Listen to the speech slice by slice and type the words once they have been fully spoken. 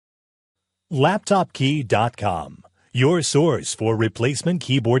LaptopKey.com, your source for replacement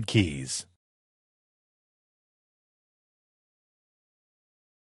keyboard keys.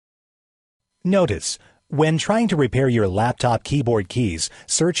 Notice, when trying to repair your laptop keyboard keys,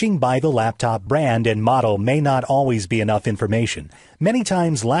 searching by the laptop brand and model may not always be enough information. Many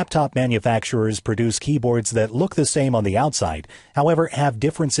times, laptop manufacturers produce keyboards that look the same on the outside, however, have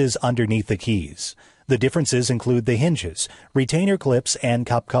differences underneath the keys. The differences include the hinges, retainer clips, and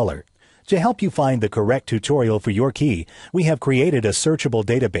cup color. To help you find the correct tutorial for your key, we have created a searchable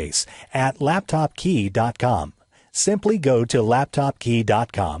database at LaptopKey.com. Simply go to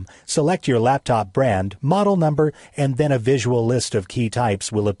LaptopKey.com, select your laptop brand, model number, and then a visual list of key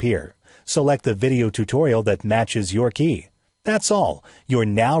types will appear. Select the video tutorial that matches your key. That's all. You're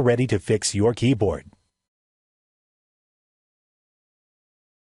now ready to fix your keyboard.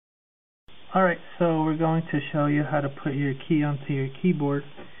 Alright, so we're going to show you how to put your key onto your keyboard.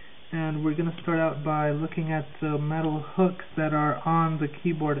 And we're going to start out by looking at the metal hooks that are on the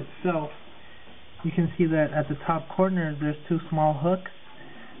keyboard itself. You can see that at the top corner there's two small hooks,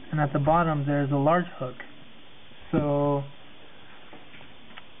 and at the bottom there's a large hook. So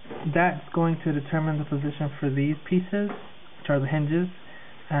that's going to determine the position for these pieces, which are the hinges,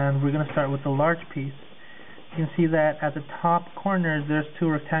 and we're going to start with the large piece. You can see that at the top corners there's two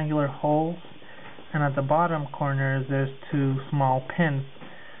rectangular holes, and at the bottom corners there's two small pins.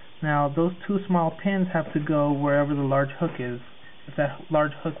 Now those two small pins have to go wherever the large hook is. If that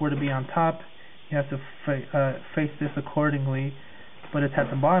large hook were to be on top, you have to face this accordingly, but it's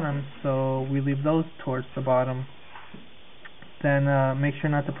at the bottom, so we leave those towards the bottom. Then make sure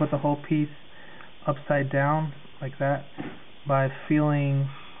not to put the whole piece upside down like that by feeling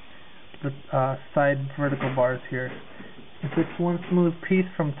the side vertical bars here. If it's one smooth piece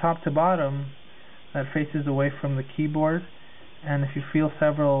from top to bottom that faces away from the keyboard, and if you feel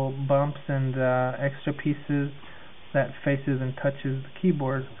several bumps and extra pieces, that faces and touches the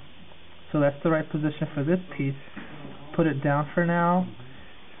keyboard. So that's the right position for this piece. Put it down for now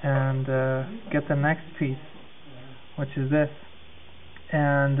and get the next piece, which is this.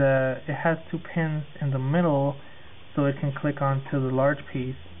 And it has two pins in the middle, so it can click onto the large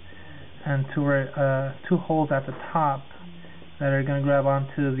piece, and two holes at the top that are going to grab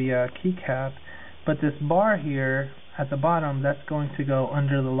onto the keycap. But this bar here at the bottom, that's going to go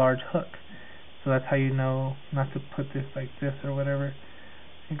under the large hook. So that's how you know not to put this like this or whatever.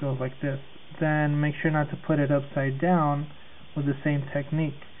 It goes like this. Then make sure not to put it upside down with the same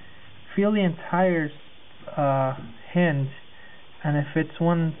technique. Feel the entire hinge, and if it's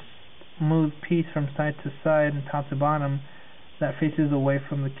one smooth piece from side to side and top to bottom, that faces away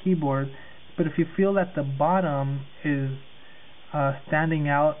from the keyboard. But if you feel that the bottom is standing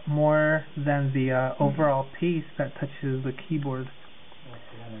out more than the overall piece, that touches the keyboard.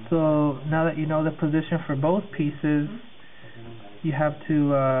 So now that you know the position for both pieces, you have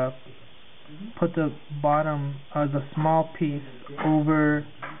to put the bottom of the small piece over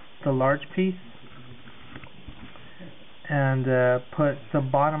the large piece, and put the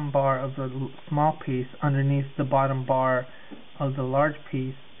bottom bar of the small piece underneath the bottom bar of the large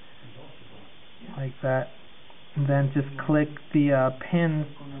piece, like that. And then just click the pins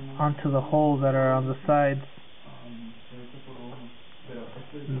onto the holes that are on the sides.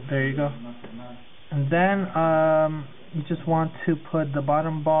 There you go. And then you just want to put the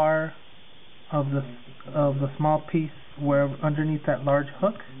bottom bar of the small piece where underneath that large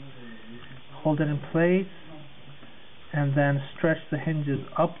hook. Hold it in place, and then stretch the hinges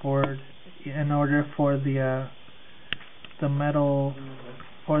upward in order for the metal,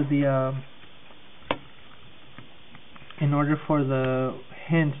 or in order for the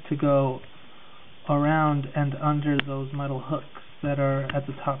hinge to go around and under those metal hooks that are at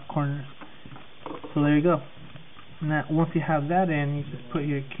the top corners. So there you go. Now once you have that in, you just put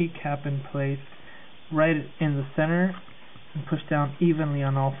your keycap in place right in the center and push down evenly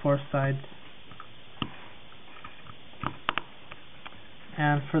on all four sides.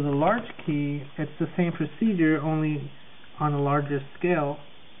 And for the large key, it's the same procedure, only on a larger scale.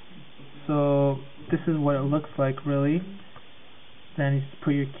 So this is what it looks like really. Then you just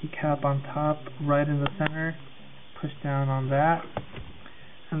put your keycap on top, right in the center, push down on that.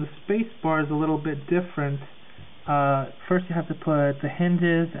 And the space bar is a little bit different. First you have to put the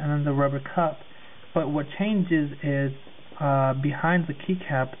hinges and then the rubber cup. But what changes is behind the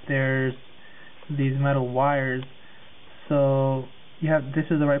keycap there's these metal wires. So this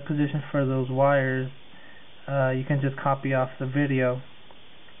is the right position for those wires. You can just copy off the video.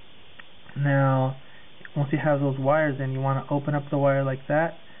 Now once you have those wires in, you want to open up the wire like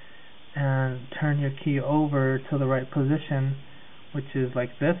that and turn your key over to the right position, which is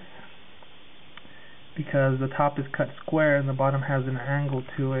like this. because the top is cut square and the bottom has an angle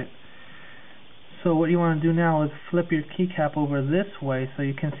to it. So what you want to do now is flip your keycap over this way so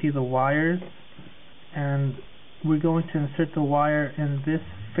you can see the wires, and we're going to insert the wire in this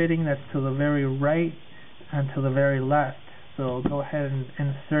fitting that's to the very right and to the very left. So go ahead and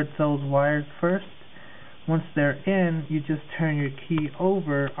insert those wires first. Once they're in, you just turn your key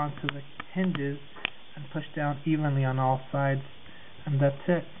over onto the hinges and push down evenly on all sides, and that's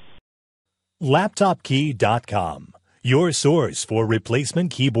it. LaptopKey.com, your source for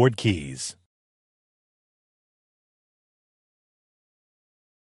replacement keyboard keys.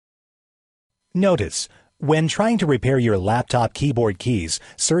 Notice, when trying to repair your laptop keyboard keys,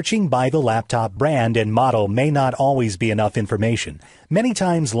 searching by the laptop brand and model may not always be enough information. Many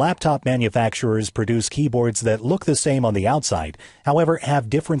times, laptop manufacturers produce keyboards that look the same on the outside, however, have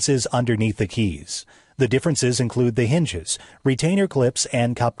differences underneath the keys. The differences include the hinges, retainer clips,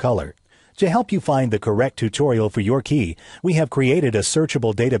 and cup color. To help you find the correct tutorial for your key, we have created a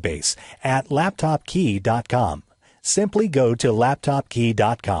searchable database at LaptopKey.com. Simply go to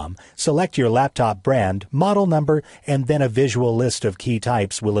LaptopKey.com, select your laptop brand, model number, and then a visual list of key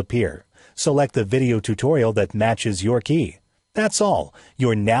types will appear. Select the video tutorial that matches your key. That's all.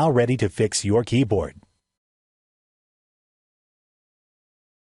 You're now ready to fix your keyboard.